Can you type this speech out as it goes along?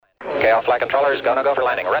all flight controllers, go for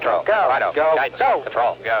landing. Retro. Go. Righto. Go. Guidance. Go.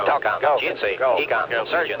 Control. Go. Telcom. Go. GNC. Go. Econ. Go.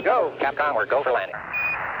 Surgeon. Go. Capcom, we're go for landing.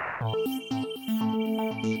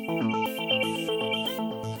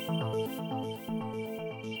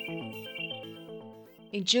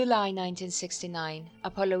 In July 1969,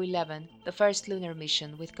 Apollo 11, the first lunar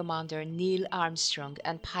mission with Commander Neil Armstrong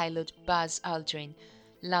and pilot Buzz Aldrin,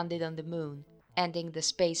 landed on the Moon, ending the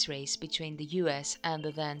space race between the US and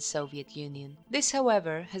the then Soviet Union. This,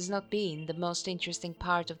 however, has not been the most interesting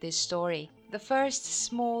part of this story. The first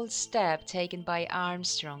small step taken by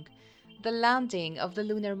Armstrong, the landing of the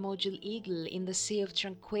lunar module Eagle in the Sea of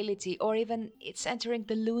Tranquility, or even its entering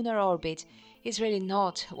the lunar orbit, is really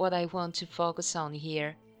not what I want to focus on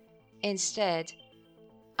here. Instead,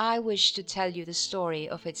 I wish to tell you the story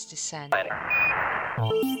of its descent.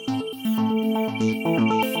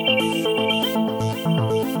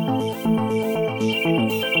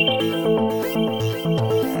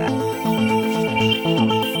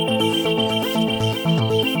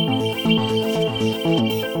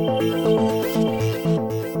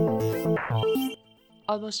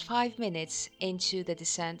 Almost 5 minutes into the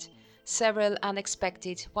descent, several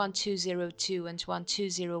unexpected 1202 and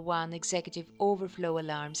 1201 executive overflow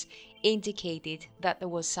alarms indicated that there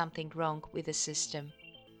was something wrong with the system.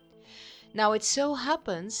 Now it so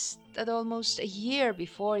happens that almost a year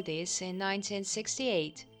before this, in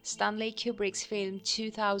 1968, Stanley Kubrick's film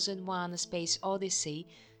 2001: A Space Odyssey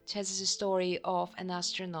tells the story of an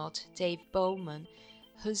astronaut, Dave Bowman,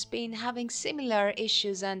 who's been having similar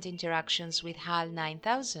issues and interactions with HAL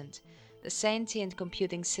 9000, the sentient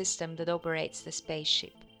computing system that operates the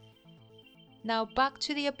spaceship. Now back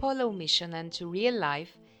to the Apollo mission and to real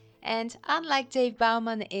life, and unlike Dave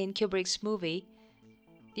Bowman in Kubrick's movie,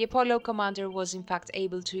 the Apollo commander was in fact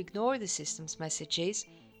able to ignore the system's messages,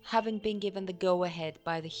 having been given the go-ahead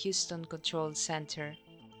by the Houston Control Center.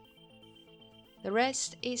 The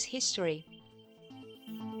rest is history.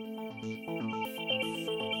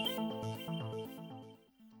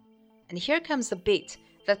 And here comes the bit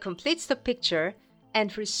that completes the picture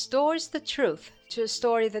and restores the truth to a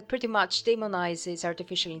story that pretty much demonizes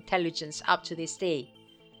artificial intelligence up to this day.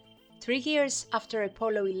 3 years after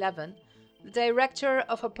Apollo 11, the director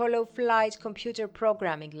of Apollo Flight Computer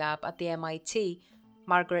Programming Lab at the MIT,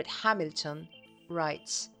 Margaret Hamilton,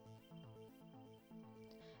 writes,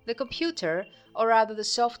 "The computer, or rather the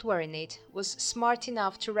software in it, was smart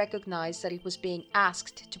enough to recognize that it was being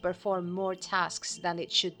asked to perform more tasks than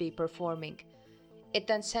it should be performing. It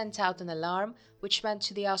then sent out an alarm which meant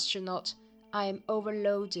to the astronaut, 'I am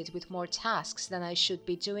overloaded with more tasks than I should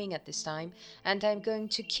be doing at this time, and I'm going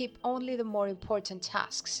to keep only the more important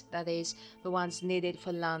tasks, that is, the ones needed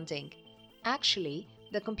for landing.' Actually,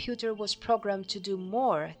 the computer was programmed to do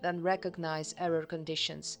more than recognize error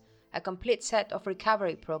conditions. A complete set of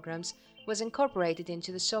recovery programs was incorporated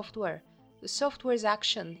into the software. The software's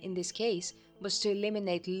action, in this case, was to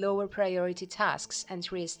eliminate lower priority tasks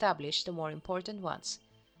and re-establish the more important ones."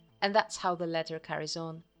 And that's how the letter carries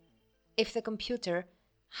on. If the computer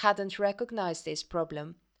hadn't recognized this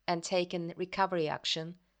problem and taken recovery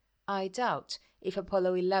action, I doubt if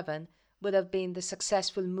Apollo 11 would have been the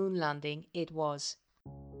successful moon landing it was.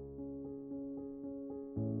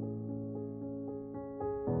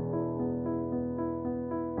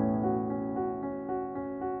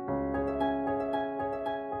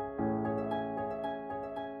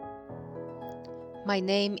 My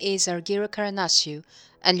name is Argyro Karanasiou,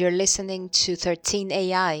 and you're listening to 13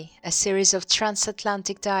 AI, a series of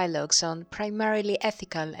transatlantic dialogues on primarily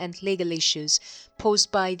ethical and legal issues posed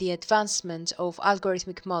by the advancement of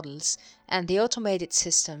algorithmic models and the automated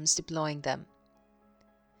systems deploying them.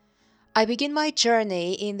 I begin my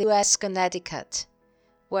journey in the US Connecticut,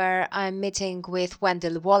 where I'm meeting with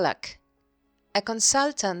Wendell Wallach, a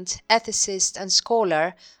consultant, ethicist, and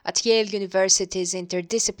scholar at Yale University's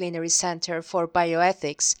Interdisciplinary Center for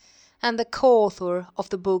Bioethics, and the co-author of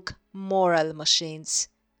the book Moral Machines.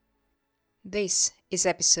 This is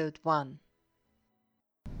episode 1.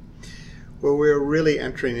 Well, we're really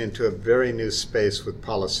entering into a very new space with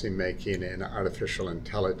policymaking and artificial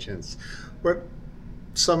intelligence. What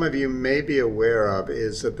some of you may be aware of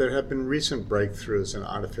is that there have been recent breakthroughs in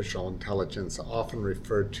artificial intelligence, often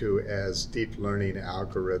referred to as deep learning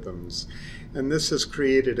algorithms. And this has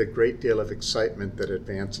created a great deal of excitement that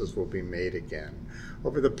advances will be made again.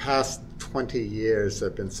 Over the past 20 years, there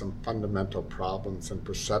have been some fundamental problems in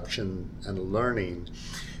perception and learning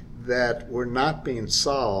that were not being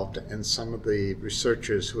solved, and some of the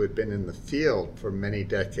researchers who had been in the field for many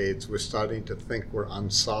decades were starting to think were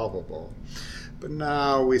unsolvable. But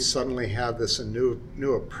now we suddenly have this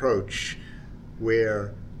new approach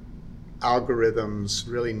where algorithms,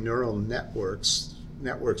 really neural networks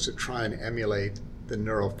that try and emulate the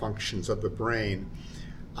neural functions of the brain,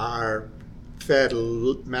 are fed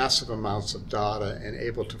massive amounts of data and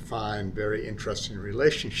able to find very interesting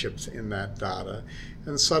relationships in that data.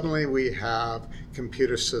 And suddenly we have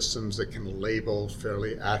computer systems that can label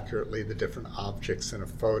fairly accurately the different objects in a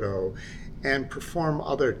photo and perform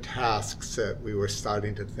other tasks that we were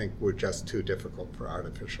starting to think were just too difficult for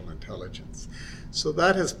artificial intelligence. So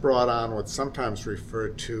that has brought on what's sometimes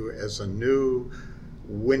referred to as a new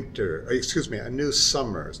a new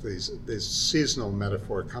summer. This seasonal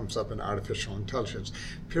metaphor comes up in artificial intelligence.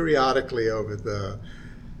 Periodically over the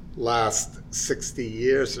last 60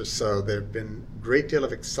 years or so, there have been a great deal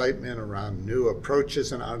of excitement around new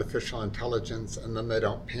approaches in artificial intelligence, and then they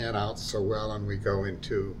don't pan out so well, and we go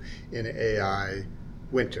into an AI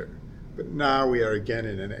winter. But now we are again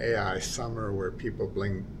in an AI summer where people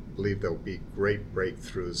believe there'll be great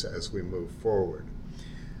breakthroughs as we move forward.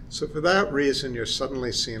 So for that reason, you're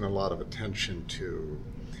suddenly seeing a lot of attention to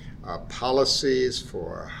policies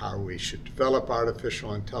for how we should develop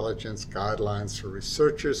artificial intelligence, guidelines for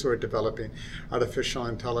researchers who are developing artificial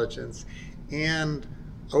intelligence, and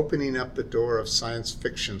opening up the door of science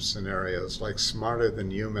fiction scenarios like smarter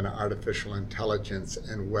than human artificial intelligence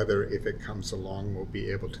and whether, if it comes along, we'll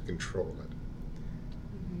be able to control it.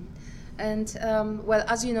 And, well,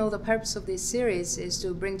 as you know, the purpose of this series is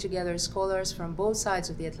to bring together scholars from both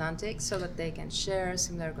sides of the Atlantic so that they can share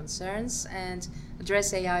similar concerns and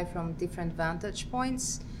address AI from different vantage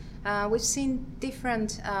points. We've seen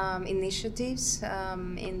different initiatives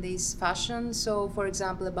in this fashion. So, for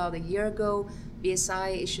example, about a year ago,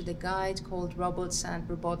 BSI issued a guide called Robots and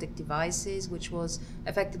Robotic Devices, which was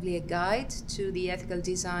effectively a guide to the ethical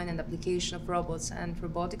design and application of robots and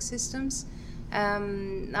robotic systems.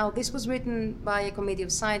 Now, this was written by a committee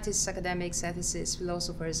of scientists, academics, ethicists,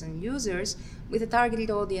 philosophers, and users with a targeted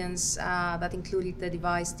audience that included the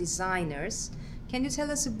device designers. Can you tell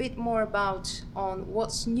us a bit more about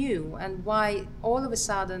what's new and why all of a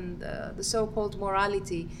sudden the so-called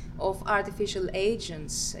morality of artificial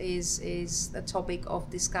agents is a topic of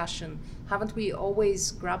discussion? Haven't we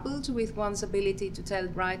always grappled with one's ability to tell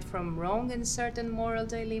right from wrong in certain moral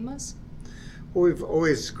dilemmas? Well, we've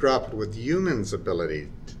always grappled with humans' ability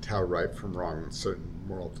to tell right from wrong in certain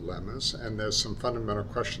moral dilemmas, and there's some fundamental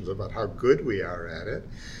questions about how good we are at it,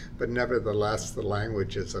 but nevertheless, the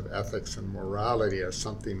languages of ethics and morality are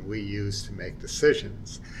something we use to make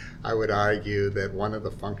decisions. I would argue that one of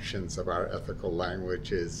the functions of our ethical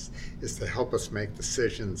language is to help us make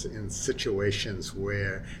decisions in situations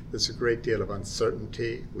where there's a great deal of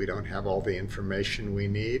uncertainty, we don't have all the information we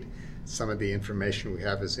need. Some of the information we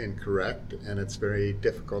have is incorrect, and it's very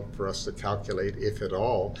difficult for us to calculate, if at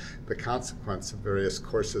all, the consequence of various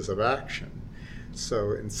courses of action.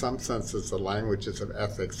 So in some senses, the languages of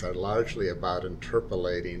ethics are largely about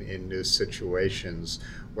interpolating in new situations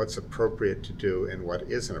what's appropriate to do and what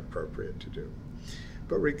isn't appropriate to do.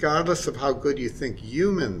 But regardless of how good you think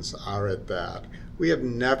humans are at that, we have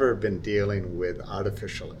never been dealing with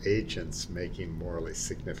artificial agents making morally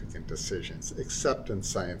significant decisions, except in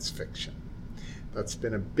science fiction. That's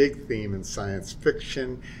been a big theme in science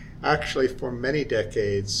fiction. Actually, for many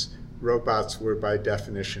decades, robots were by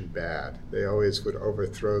definition bad. They always would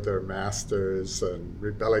overthrow their masters and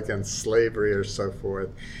rebel against slavery or so forth.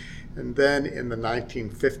 And then in the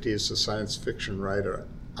 1950s, the science fiction writer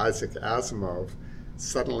Isaac Asimov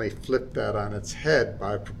suddenly flipped that on its head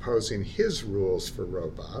by proposing his rules for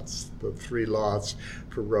robots, the 3 laws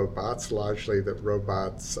for robots, largely that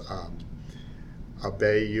robots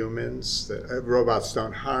obey humans, that robots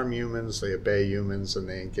don't harm humans, they obey humans, and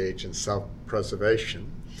they engage in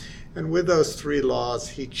self-preservation. And with those 3 laws,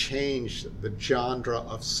 he changed the genre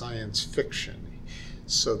of science fiction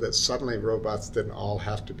so that suddenly robots didn't all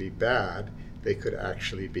have to be bad, they could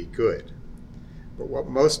actually be good. But what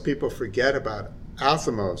most people forget about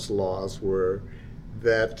Asimov's laws were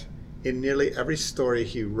that in nearly every story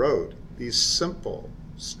he wrote, these simple,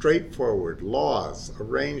 straightforward laws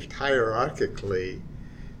arranged hierarchically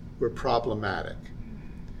were problematic.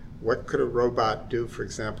 What could a robot do, for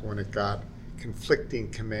example, when it got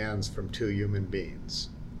conflicting commands from 2 human beings?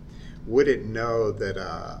 Would it know that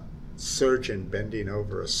a surgeon bending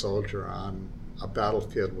over a soldier on a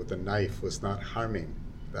battlefield with a knife was not harming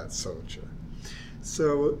that soldier?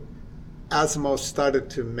 So Asimov started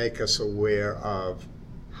to make us aware of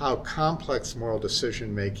how complex moral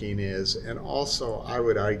decision-making is, and also I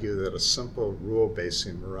would argue that a simple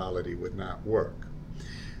rule-basing morality would not work.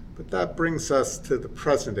 But that brings us to the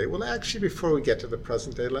present day. Well, actually, before we get to the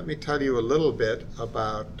present day, let me tell you a little bit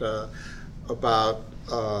about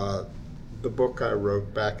the book I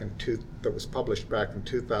wrote that was published back in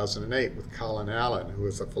 2008 with Colin Allen, who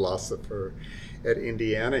was a philosopher at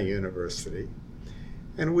Indiana University.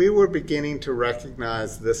 And we were beginning to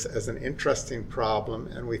recognize this as an interesting problem,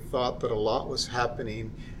 and we thought that a lot was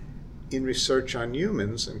happening in research on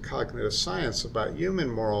humans and cognitive science about human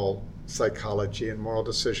moral psychology and moral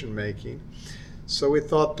decision making. So we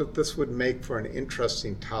thought that this would make for an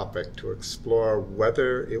interesting topic to explore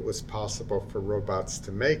whether it was possible for robots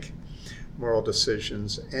to make moral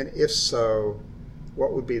decisions, and if so,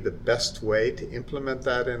 what would be the best way to implement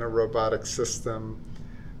that in a robotic system,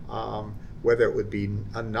 whether it would be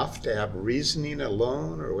enough to have reasoning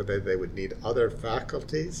alone, or whether they would need other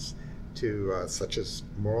faculties such as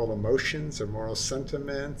moral emotions or moral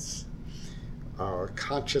sentiments,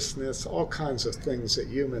 consciousness, all kinds of things that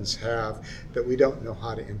humans have that we don't know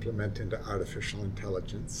how to implement into artificial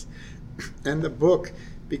intelligence. And the book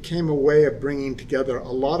became a way of bringing together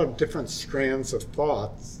a lot of different strands of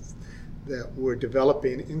thoughts that were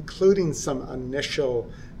developing, including some initial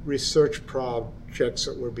research projects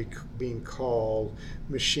that were being called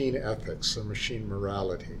machine ethics or machine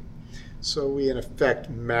morality. So we, in effect,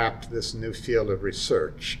 mapped this new field of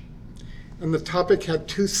research. And the topic had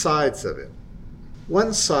two sides of it.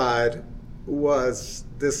 One side was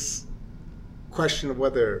this question of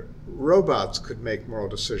whether robots could make moral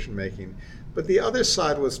decision-making, but the other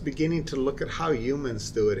side was beginning to look at how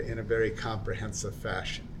humans do it in a very comprehensive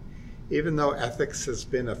fashion. Even though ethics has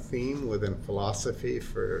been a theme within philosophy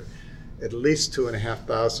for at least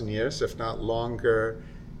 2,500 years, if not longer,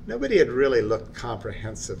 nobody had really looked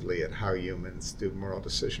comprehensively at how humans do moral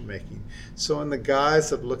decision-making. So in the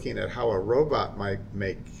guise of looking at how a robot might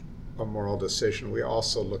make a moral decision, we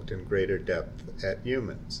also looked in greater depth at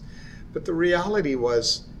humans. But the reality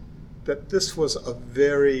was that this was a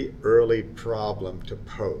very early problem to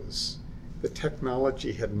pose. The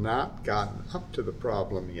technology had not gotten up to the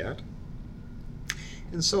problem yet.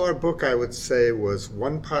 And so our book, I would say, was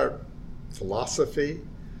one part philosophy,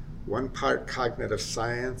 one part cognitive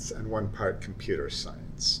science, and one part computer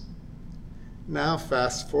science. Now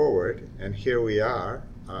fast forward, and here we are,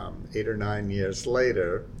 8 or 9 years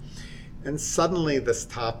later, and suddenly this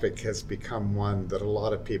topic has become one that a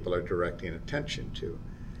lot of people are directing attention to.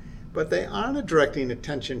 But they aren't directing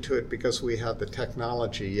attention to it because we have the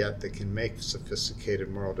technology yet that can make sophisticated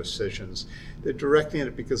moral decisions. They're directing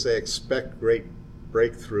it because they expect great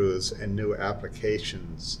breakthroughs and new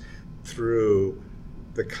applications through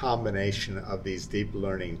the combination of these deep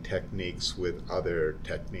learning techniques with other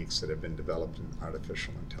techniques that have been developed in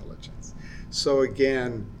artificial intelligence. So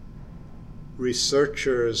again,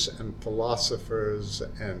 researchers and philosophers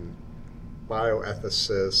and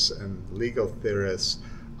bioethicists and legal theorists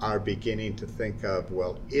are beginning to think of,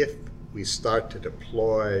 well, if we start to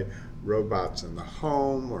deploy robots in the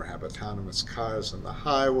home, or have autonomous cars on the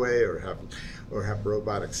highway, or have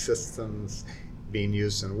robotic systems being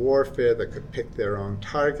used in warfare that could pick their own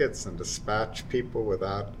targets and dispatch people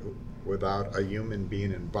without a human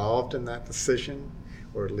being involved in that decision,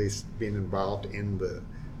 or at least being involved in the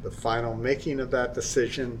final making of that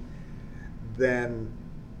decision, then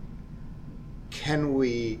can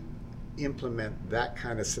we implement that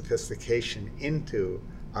kind of sophistication into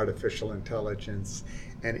artificial intelligence?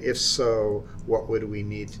 And if so, what would we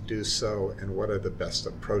need to do so, and what are the best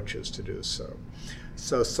approaches to do so?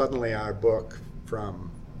 So suddenly our book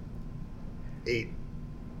from 9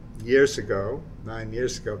 years ago,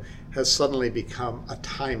 has suddenly become a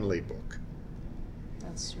timely book.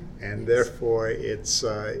 That's true. And Yes. therefore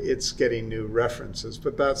it's getting new references.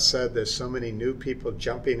 But that said, there's so many new people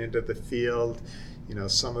jumping into the field. You know,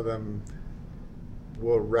 some of them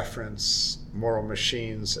will reference moral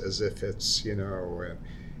machines as if it's, you know,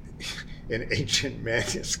 an ancient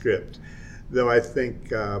manuscript. Though I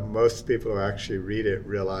think most people who actually read it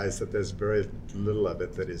realize that there's very little of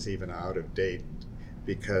it that is even out of date,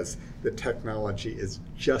 because the technology is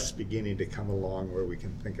just beginning to come along where we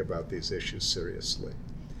can think about these issues seriously.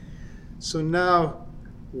 So now,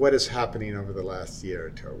 what is happening over the last year or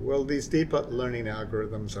two? Well, these deep learning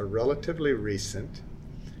algorithms are relatively recent.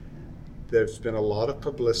 There's been a lot of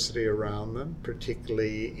publicity around them,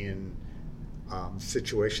 particularly in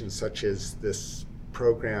situations such as this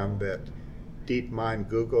program that DeepMind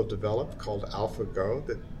Google developed called AlphaGo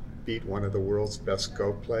that beat one of the world's best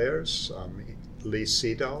Go players, Lee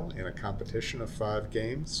Sedol, in a competition of 5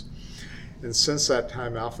 games. And since that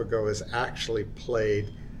time, AlphaGo has actually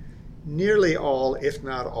played nearly all, if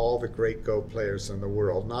not all, the great Go players in the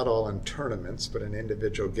world, not all in tournaments, but in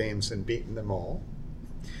individual games, and beaten them all.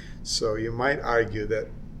 So you might argue that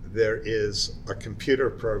there is a computer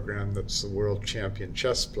program that's the world champion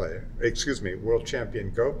world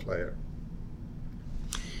champion Go player.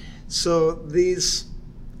 So these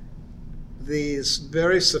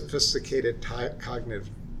very sophisticated cognitive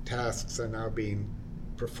tasks are now being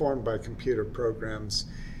performed by computer programs,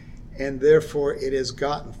 and therefore it has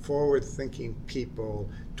gotten forward-thinking people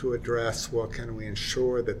to address, well, can we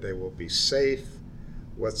ensure that they will be safe?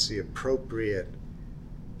 What's the appropriate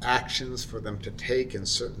actions for them to take in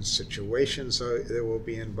certain situations they will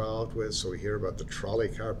be involved with? So we hear about the trolley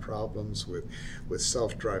car problems with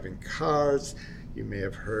self-driving cars. You may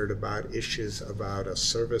have heard about issues about a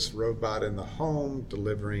service robot in the home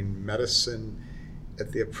delivering medicine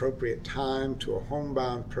at the appropriate time to a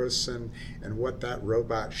homebound person, and what that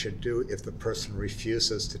robot should do if the person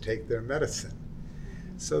refuses to take their medicine.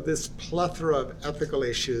 So this plethora of ethical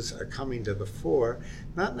issues are coming to the fore,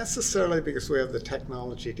 not necessarily because we have the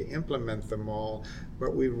technology to implement them all,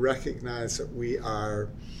 but we recognize that we are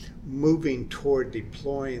moving toward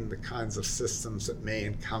deploying the kinds of systems that may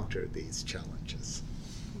encounter these challenges.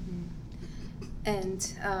 And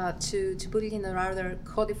to put it in a rather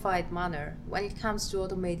codified manner, when it comes to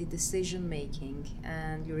automated decision making,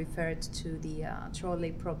 and you referred to the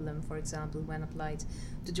trolley problem, for example, when applied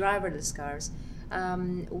to driverless cars,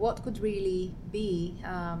 what could really be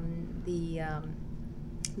the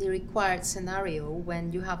required scenario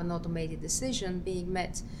when you have an automated decision being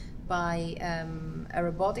met by a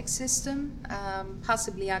robotic system,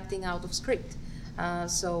 possibly acting out of script?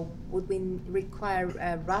 So would we require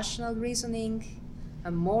rational reasoning,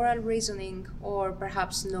 a moral reasoning, or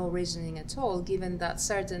perhaps no reasoning at all, given that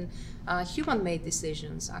certain human-made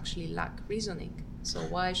decisions actually lack reasoning? So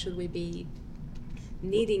why should we be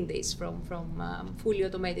needing this from fully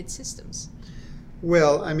automated systems?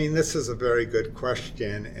 Well, I mean, this is a very good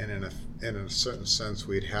question, and in a certain sense,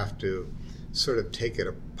 we'd have to sort of take it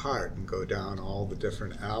apart and go down all the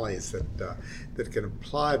different alleys that can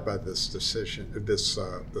apply by this decision,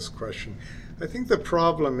 this question. I think the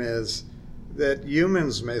problem is that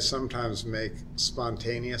humans may sometimes make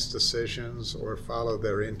spontaneous decisions or follow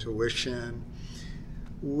their intuition.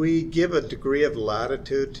 We give a degree of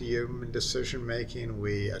latitude to human decision making.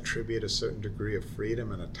 We attribute a certain degree of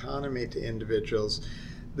freedom and autonomy to individuals.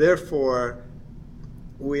 Therefore,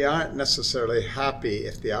 we aren't necessarily happy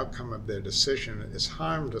if the outcome of their decision is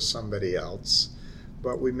harm to somebody else,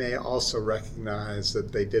 but we may also recognize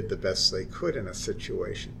that they did the best they could in a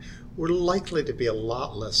situation. We're likely to be a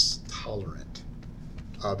lot less tolerant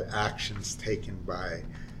of actions taken by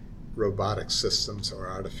robotic systems or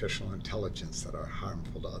artificial intelligence that are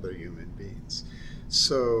harmful to other human beings.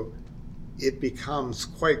 So it becomes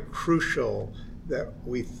quite crucial that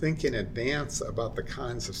we think in advance about the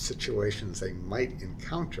kinds of situations they might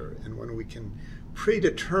encounter. And when we can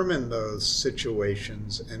predetermine those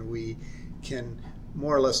situations and we can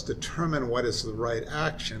more or less determine what is the right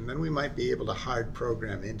action, then we might be able to hard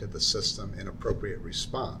program into the system an appropriate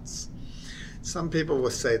response. Some people will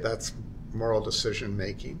say that's moral decision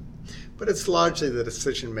making, but it's largely the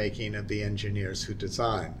decision making of the engineers who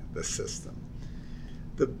design the system.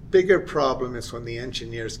 The bigger problem is when the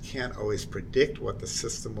engineers can't always predict what the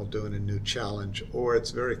system will do in a new challenge, or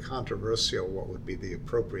it's very controversial what would be the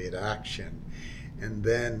appropriate action. And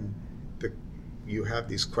then you have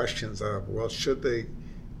these questions of, well, should the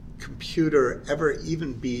computer ever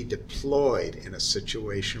even be deployed in a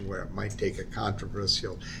situation where it might take a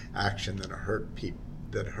controversial action that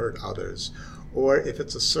hurt others? Or if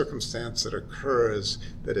it's a circumstance that occurs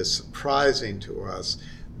that is surprising to us,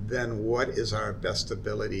 then what is our best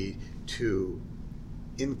ability to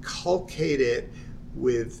inculcate it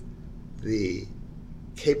with the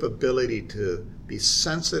capability to be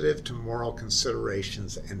sensitive to moral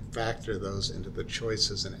considerations and factor those into the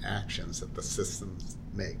choices and actions that the system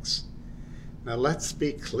makes? Now let's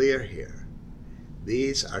be clear here.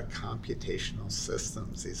 These are computational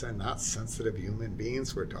systems. These are not sensitive human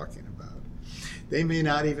beings we're talking about. They may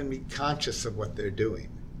not even be conscious of what they're doing.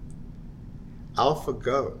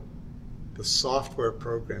 AlphaGo, the software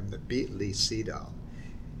program that beat Lee Sedol,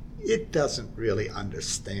 it doesn't really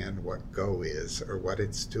understand what Go is or what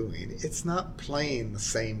it's doing. It's not playing the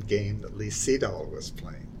same game that Lee Sedol was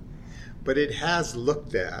playing. But it has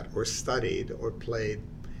looked at or studied or played,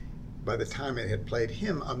 by the time it had played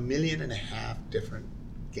him, 1.5 million different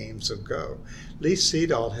games of Go. Lee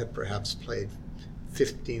Sedol had perhaps played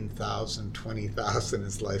 15,000, 20,000 in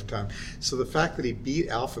his lifetime. So the fact that he beat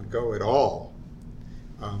AlphaGo at all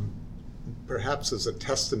perhaps is a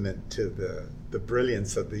testament to the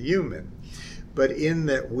brilliance of the human. But in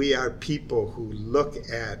that we are people who look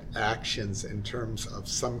at actions in terms of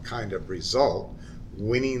some kind of result,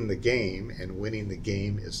 winning the game, and winning the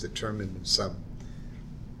game is determined in some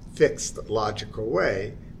fixed logical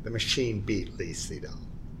way, the machine beat Lee Sedol.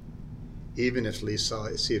 even if Lee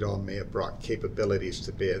Sedol may have brought capabilities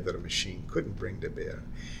to bear that a machine couldn't bring to bear.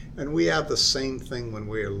 And we have the same thing when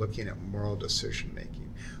we are looking at moral decision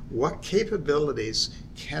making. What capabilities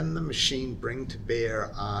can the machine bring to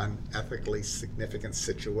bear on ethically significant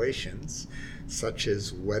situations, such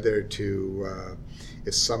as whether to,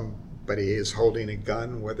 if somebody is holding a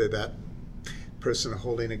gun, whether that person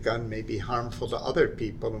holding a gun may be harmful to other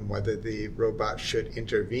people and whether the robot should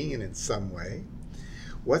intervene in some way.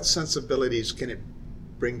 What sensibilities can it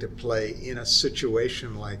bring to play in a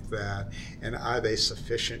situation like that, and are they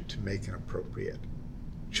sufficient to make an appropriate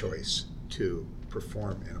choice to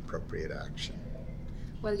perform an appropriate action?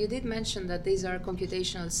 Well, you did mention that these are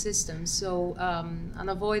computational systems, so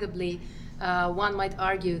unavoidably one might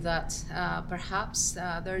argue that perhaps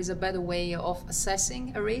there is a better way of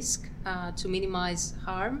assessing a risk to minimize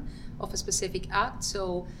harm of a specific act.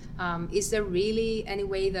 So is there really any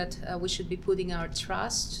way that we should be putting our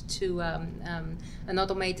trust to an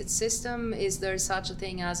automated system? Is there such a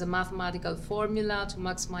thing as a mathematical formula to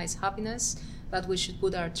maximize happiness that we should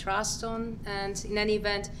put our trust on? And in any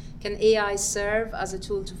event, can AI serve as a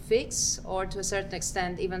tool to fix or to a certain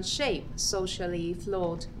extent even shape socially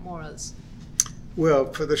flawed morals?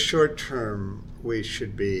 Well, for the short term, we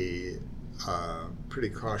should be pretty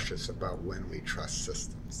cautious about when we trust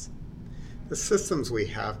systems. The systems we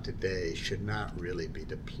have today should not really be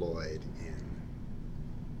deployed in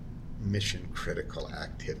mission-critical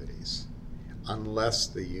activities unless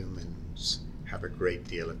the humans have a great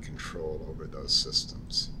deal of control over those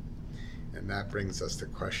systems. And that brings us to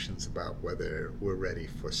questions about whether we're ready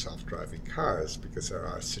for self-driving cars, because there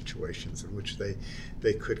are situations in which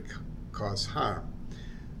they could cause harm.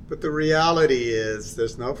 But the reality is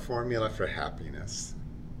there's no formula for happiness.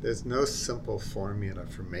 There's no simple formula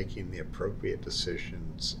for making the appropriate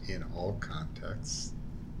decisions in all contexts.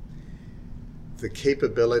 The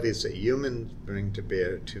capabilities that humans bring to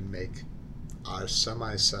bear to make our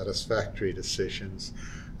semi-satisfactory decisions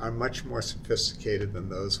are much more sophisticated than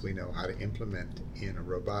those we know how to implement in a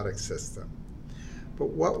robotic system. But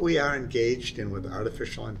what we are engaged in with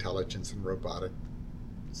artificial intelligence and robotics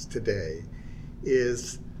today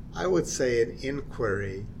is, I would say, an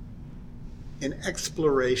inquiry, an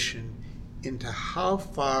exploration into how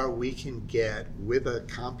far we can get with a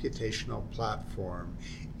computational platform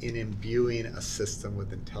in imbuing a system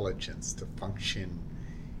with intelligence to function,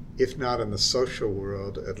 if not in the social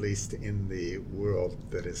world, at least in the world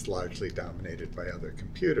that is largely dominated by other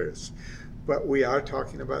computers. But we are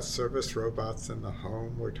talking about service robots in the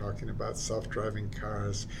home. We're talking about self-driving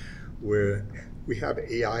cars, where we have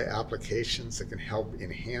AI applications that can help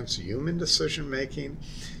enhance human decision-making.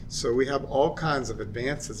 So we have all kinds of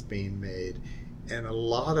advances being made. And a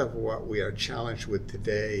lot of what we are challenged with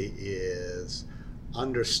today is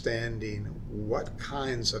understanding what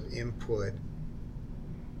kinds of input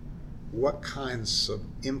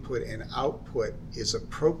and output is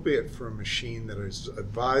appropriate for a machine that is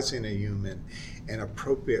advising a human and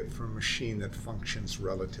appropriate for a machine that functions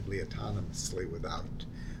relatively autonomously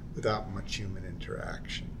without much human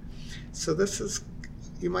interaction. So this is,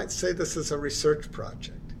 you might say, this is a research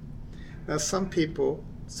project. Now some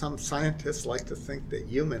scientists like to think that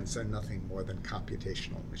humans are nothing more than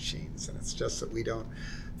computational machines, and it's just that we don't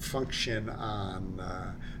function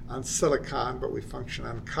on silicon, but we function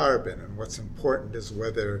on carbon, and what's important is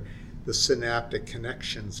whether the synaptic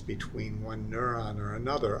connections between one neuron or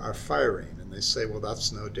another are firing. And they say, well,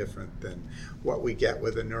 that's no different than what we get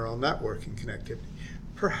with a neural network and connectivity.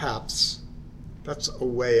 Perhaps that's a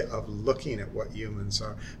way of looking at what humans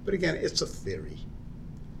are. But again, it's a theory.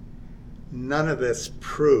 None of this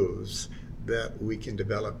proves that we can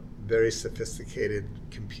develop very sophisticated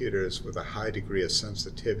computers with a high degree of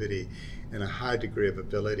sensitivity and a high degree of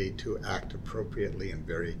ability to act appropriately in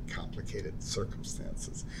very complicated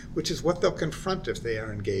circumstances, which is what they'll confront if they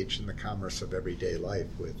are engaged in the commerce of everyday life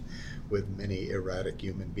with many erratic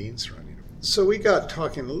human beings running. So we got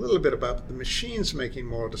talking a little bit about the machines making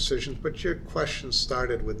moral decisions, but your question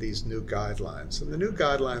started with these new guidelines. And the new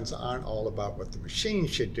guidelines aren't all about what the machine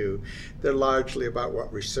should do. They're largely about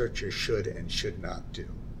what researchers should and should not do,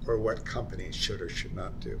 or what companies should or should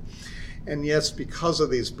not do. And yes, because of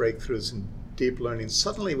these breakthroughs in deep learning,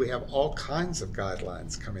 suddenly we have all kinds of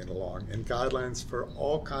guidelines coming along, and guidelines for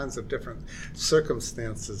all kinds of different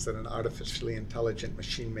circumstances that an artificially intelligent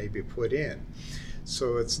machine may be put in.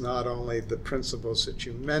 So it's not only the principles that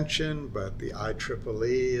you mentioned, but the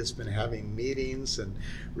IEEE has been having meetings and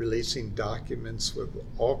releasing documents with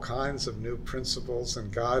all kinds of new principles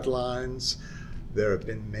and guidelines. There have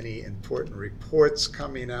been many important reports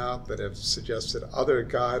coming out that have suggested other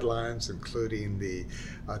guidelines, including the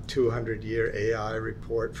 200-year AI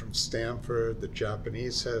report from Stanford. The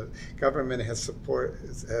Japanese government has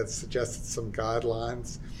suggested some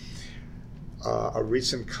guidelines. A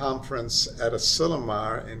recent conference at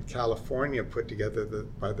Asilomar in California put together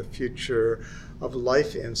by the Future of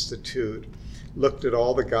Life Institute looked at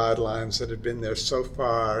all the guidelines that had been there so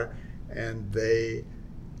far, and they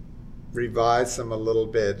revised them a little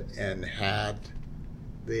bit and had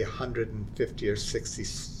the 150 or 60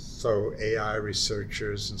 so AI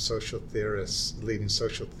researchers and social theorists, leading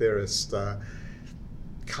social theorists,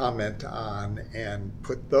 comment on and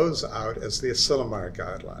put those out as the Asilomar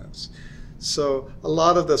guidelines. So a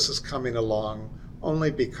lot of this is coming along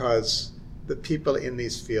only because the people in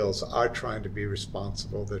these fields are trying to be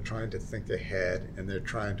responsible, they're trying to think ahead, and they're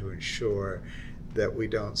trying to ensure that we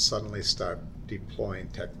don't suddenly start deploying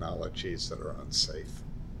technologies that are unsafe.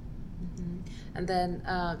 Mm-hmm. And then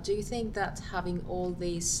do you think that having all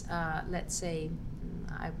these, let's say,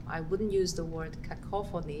 I wouldn't use the word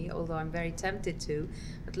cacophony, although I'm very tempted to,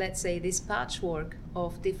 but let's say this patchwork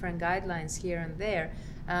of different guidelines here and there,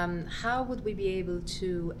 how would we be able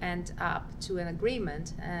to end up to an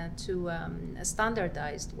agreement, to a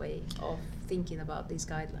standardized way of thinking about these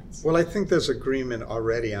guidelines? Well, I think there's agreement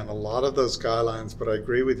already on a lot of those guidelines, but I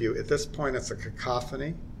agree with you. At this point, it's a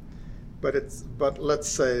cacophony. But let's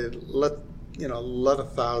say let a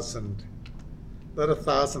thousand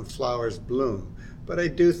flowers bloom. But I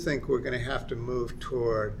do think we're going to have to move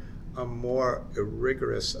toward a more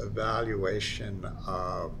rigorous evaluation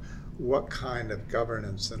of what kind of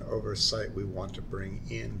governance and oversight we want to bring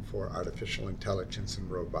in for artificial intelligence and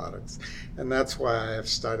robotics. And that's why I have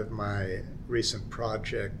started my recent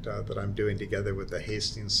project that I'm doing together with the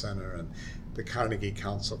Hastings Center and the Carnegie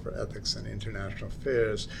Council for Ethics and International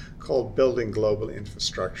Affairs, called Building Global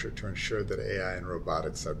Infrastructure to Ensure that AI and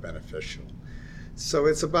Robotics are Beneficial. So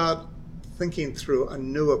it's about thinking through a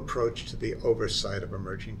new approach to the oversight of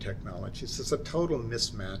emerging technologies. There's a total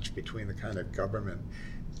mismatch between the kind of governmental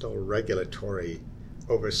regulatory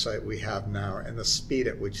oversight we have now and the speed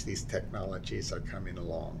at which these technologies are coming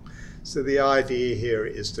along. So the idea here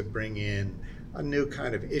is to bring in a new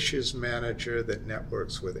kind of issues manager that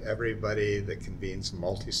networks with everybody, that convenes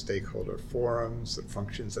multi-stakeholder forums, that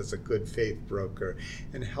functions as a good faith broker,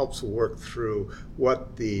 and helps work through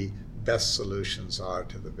what the best solutions are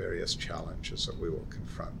to the various challenges that we will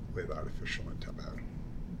confront with artificial intelligence.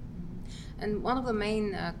 And one of the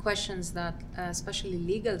main questions that especially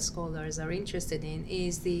legal scholars are interested in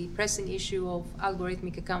is the pressing issue of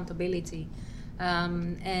algorithmic accountability.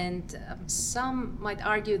 Some might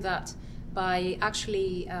argue that by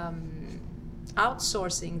actually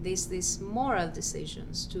outsourcing these moral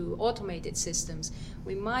decisions to automated systems,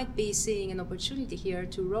 we might be seeing an opportunity here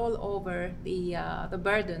to roll over the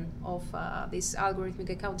burden of this algorithmic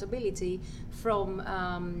accountability from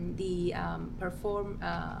the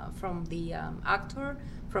actor,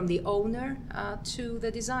 from the owner to the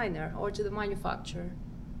designer or to the manufacturer.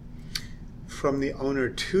 From the owner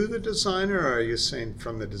to the designer, or are you saying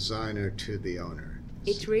from the designer to the owner?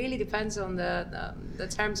 It really depends on the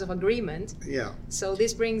terms of agreement. Yeah. So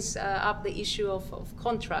this brings up the issue of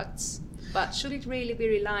contracts, but should it really be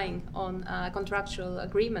relying on a contractual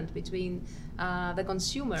agreement between the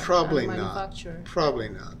consumer and the manufacturer? Probably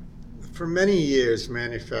not. For many years,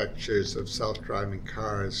 manufacturers of self-driving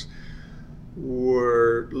cars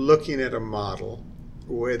were looking at a model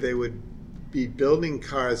where they would be building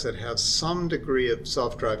cars that have some degree of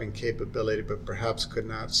self-driving capability, but perhaps could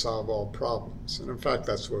not solve all problems. And in fact,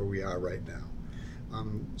 that's where we are right now.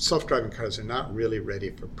 Self-driving cars are not really ready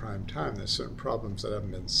for prime time. There's certain problems that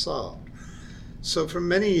haven't been solved. So for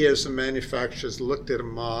many years, the manufacturers looked at a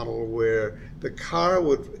model where the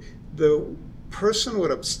person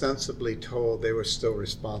would ostensibly told they were still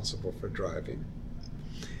responsible for driving.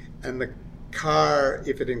 And the car,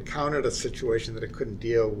 if it encountered a situation that it couldn't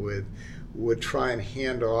deal with, would try and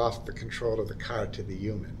hand off the control of the car to the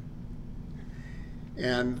human.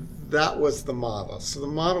 And that was the model. So the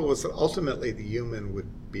model was that ultimately the human would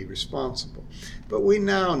be responsible. But we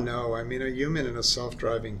now know, a human in a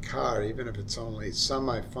self-driving car, even if it's only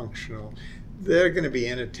semi-functional, they're going to be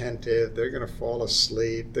inattentive, they're going to fall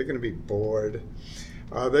asleep, they're going to be bored,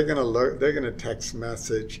 they're going to text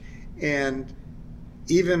message, and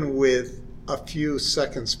even with a few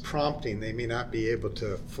seconds prompting, they may not be able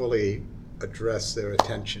to fully address their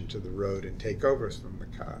attention to the road and take over from the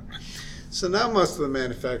car. So now most of the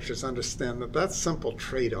manufacturers understand that that simple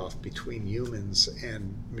trade-off between humans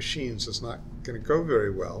and machines is not going to go very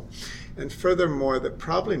well. And furthermore, that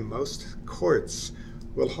probably most courts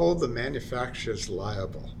will hold the manufacturers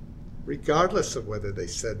liable, regardless of whether they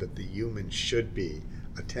said that the human should be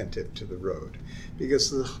attentive to the road,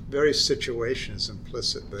 because the very situation is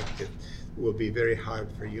implicit that it will be very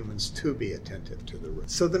hard for humans to be attentive to the road.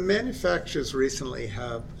 So the manufacturers recently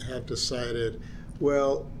have decided,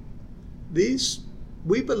 well,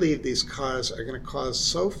 we believe these cars are going to cause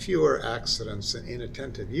so fewer accidents than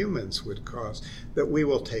inattentive humans would cause that we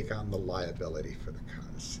will take on the liability for the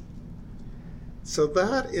cars. So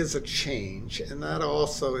that is a change, and that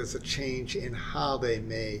also is a change in how they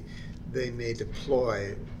may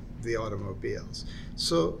deploy the automobiles.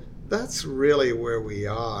 So that's really where we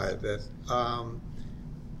are, that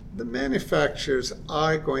the manufacturers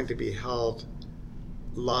are going to be held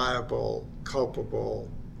liable, culpable,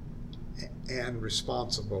 and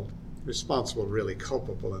responsible, really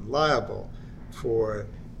culpable and liable for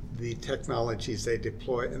the technologies they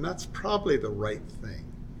deploy, and that's probably the right thing.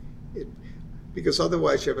 Because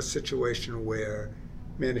otherwise you have a situation where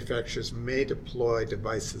manufacturers may deploy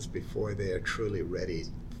devices before they are truly ready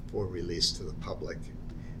for release to the public,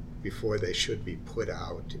 before they should be put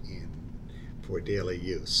out for daily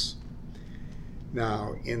use.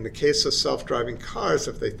 Now, in the case of self-driving cars,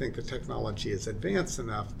 if they think the technology is advanced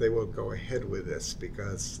enough, they will go ahead with this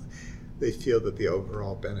because they feel that the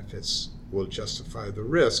overall benefits will justify the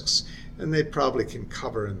risks, and they probably can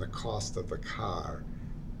cover in the cost of the car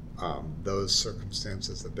those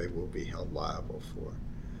circumstances that they will be held liable for.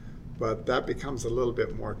 But that becomes a little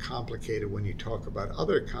bit more complicated when you talk about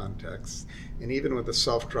other contexts, and even with the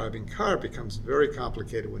self-driving car, it becomes very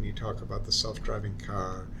complicated when you talk about the self-driving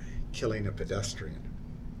car killing a pedestrian.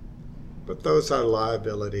 But those are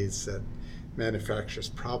liabilities that manufacturers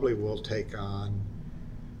probably will take on.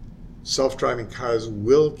 Self-driving cars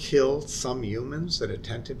will kill some humans that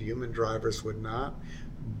attentive human drivers would not,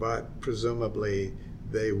 but presumably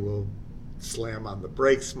they will slam on the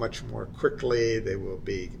brakes much more quickly. They will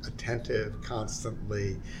be attentive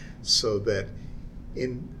constantly, so that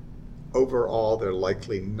overall they're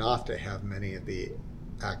likely not to have many of the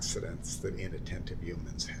accidents that inattentive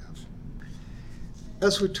humans have.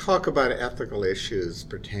 As we talk about ethical issues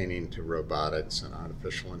pertaining to robotics and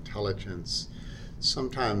artificial intelligence,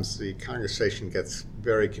 sometimes the conversation gets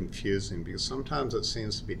very confusing, because sometimes it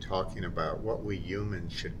seems to be talking about what we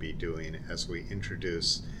humans should be doing as we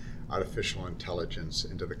introduce artificial intelligence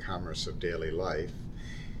into the commerce of daily life.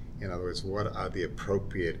 In other words, what are the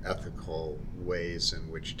appropriate ethical ways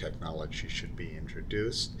in which technology should be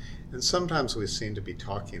introduced? And sometimes we seem to be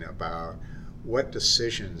talking about what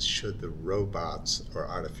decisions should the robots or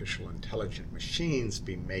artificial intelligent machines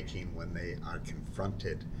be making when they are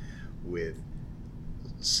confronted with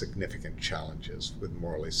significant challenges, with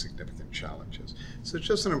morally significant challenges. So it's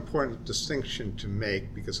just an important distinction to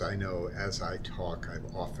make, because I know as I talk, I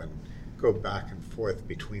often go back and forth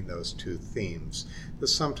between those two themes. That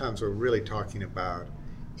sometimes we're really talking about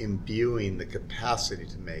imbuing the capacity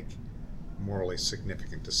to make morally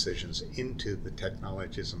significant decisions into the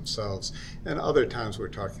technologies themselves, and other times we're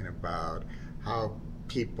talking about how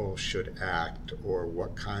people should act, or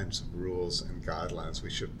what kinds of rules and guidelines we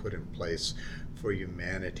should put in place for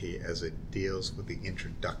humanity as it deals with the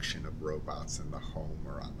introduction of robots in the home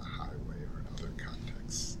or on the highway or in other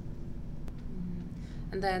contexts.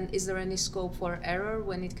 And then, is there any scope for error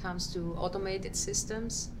when it comes to automated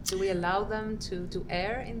systems? Do we allow them to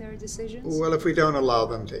err in their decisions? Well, if we don't allow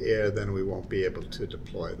them to err, then we won't be able to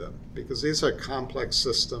deploy them, because these are complex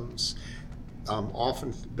systems.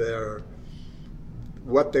 Often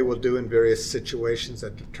what they will do in various situations are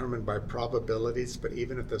determined by probabilities, but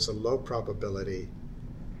even if there's a low probability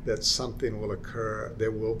that something will occur,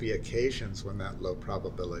 there will be occasions when that low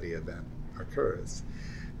probability event occurs.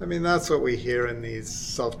 I mean, that's what we hear in these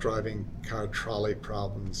self-driving car trolley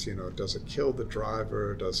problems. You know, does it kill the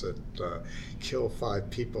driver? Does it kill 5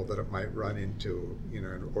 people that it might run into? You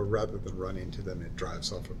know, or rather than run into them, it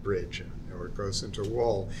drives off a bridge, or it goes into a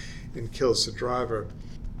wall and kills the driver.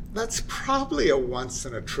 That's probably a once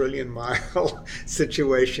in a trillion mile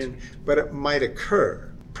situation, but it might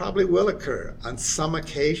occur, probably will occur on some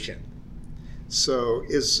occasion. So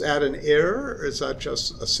is that an error, or is that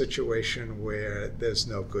just a situation where there's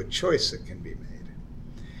no good choice that can be made?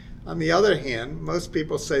 On the other hand, most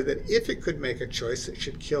people say that if it could make a choice, it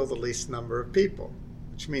should kill the least number of people,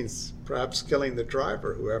 which means perhaps killing the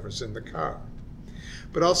driver, whoever's in the car.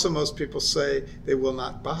 But also most people say they will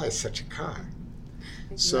not buy such a car.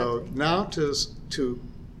 Exactly. So now to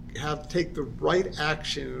take the right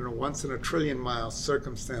action in a once in a trillion mile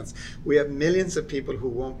circumstance, we have millions of people who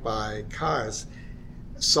won't buy cars,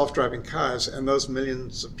 self-driving cars, and those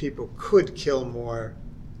millions of people could have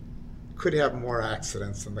more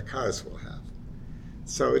accidents than the cars will have.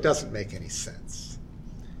 So it doesn't make any sense.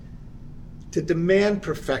 To demand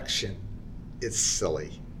perfection is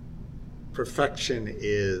silly. Perfection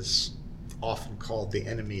is often called the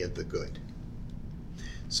enemy of the good.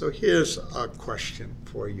 So here's a question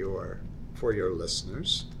for your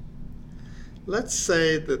listeners. Let's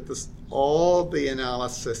say that all the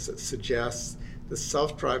analysis that suggests that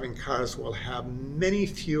self-driving cars will have many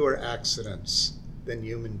fewer accidents than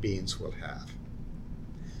human beings will have.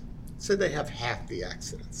 Say they have half the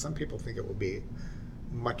accidents. Some people think it will be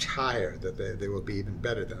much higher, that they will be even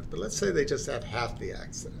better than it. But let's say they just have half the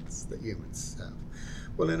accidents that humans have.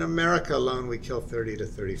 Well, in America alone, we kill 30 to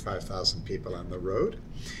 35,000 people on the road.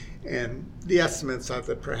 And the estimates are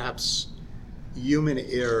that perhaps human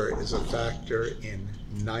error is a factor in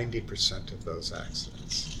 90% of those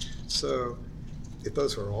accidents. So if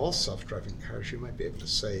those were all self-driving cars, you might be able to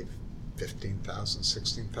save 15,000,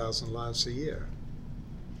 16,000 lives a year.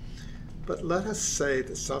 But let us say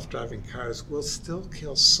that self-driving cars will still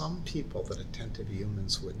kill some people that attentive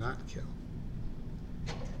humans would not kill.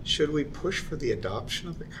 Should we push for the adoption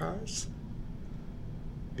of the cars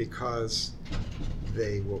because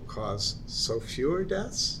they will cause so fewer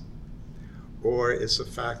deaths? Or is the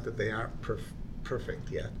fact that they aren't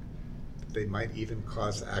perfect yet, they might even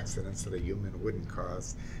cause accidents that a human wouldn't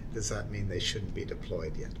cause, does that mean they shouldn't be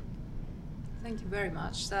deployed yet? Thank you very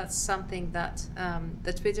much. That's something that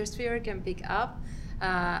the Twitter sphere can pick up.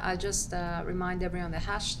 I'll just remind everyone the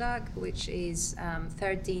hashtag, which is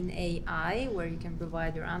 13AI, where you can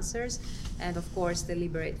provide your answers and, of course,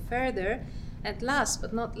 deliberate further. And last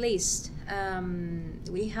but not least,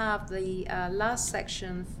 we have the last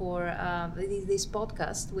section for this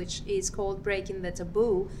podcast, which is called Breaking the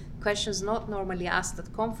Taboo, questions not normally asked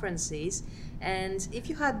at conferences. And if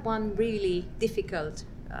you had one really difficult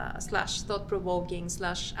 / thought-provoking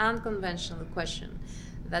 / unconventional question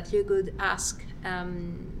that you could ask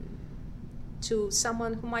to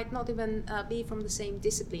someone who might not even be from the same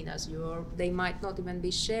discipline as you, or they might not even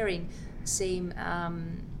be sharing the same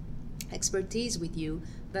expertise with you,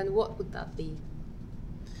 then what would that be?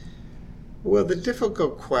 Well, the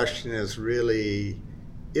difficult question is really,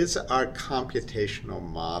 is our computational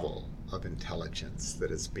model of intelligence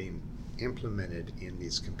that is being implemented in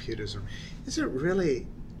these computers, is it really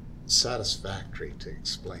satisfactory to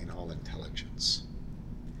explain all intelligence?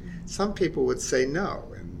 Some people would say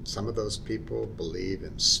no, and some of those people believe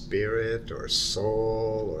in spirit or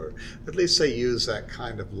soul, or at least they use that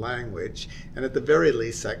kind of language, and at the very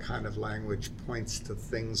least that kind of language points to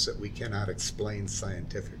things that we cannot explain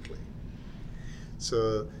scientifically.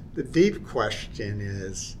 So the deep question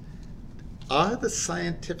is, are the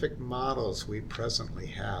scientific models we presently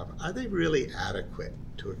have, are they really adequate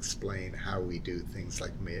to explain how we do things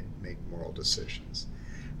like make moral decisions?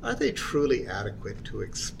 Are they truly adequate to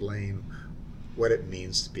explain what it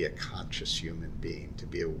means to be a conscious human being, to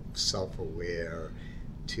be self-aware,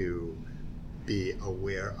 to be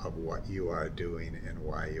aware of what you are doing and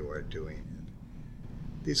why you are doing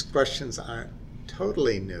it? These questions aren't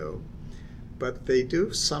totally new, but they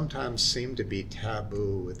do sometimes seem to be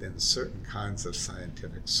taboo within certain kinds of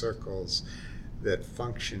scientific circles that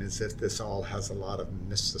function as if this all has a lot of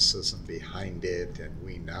mysticism behind it, and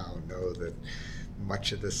we now know that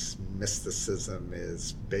much of this mysticism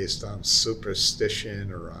is based on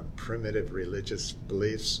superstition or on primitive religious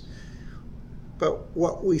beliefs. But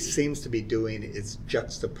what we seem to be doing is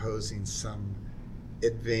juxtaposing some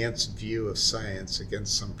advanced view of science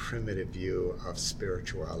against some primitive view of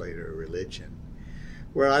spirituality or religion,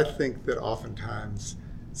 where I think that oftentimes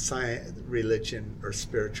science, religion or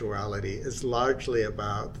spirituality is largely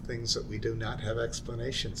about things that we do not have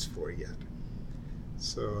explanations for yet.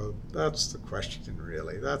 So that's the question,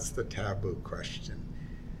 really. That's the taboo question.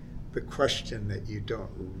 The question that you don't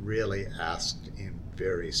really ask in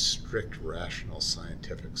very strict, rational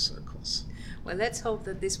scientific circles. Well, let's hope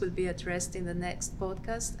that this will be addressed in the next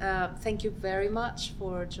podcast. Thank you very much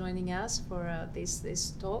for joining us for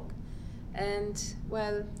this talk. And,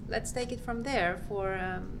 well, let's take it from there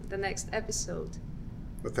for the next episode.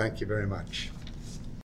 Well, thank you very much.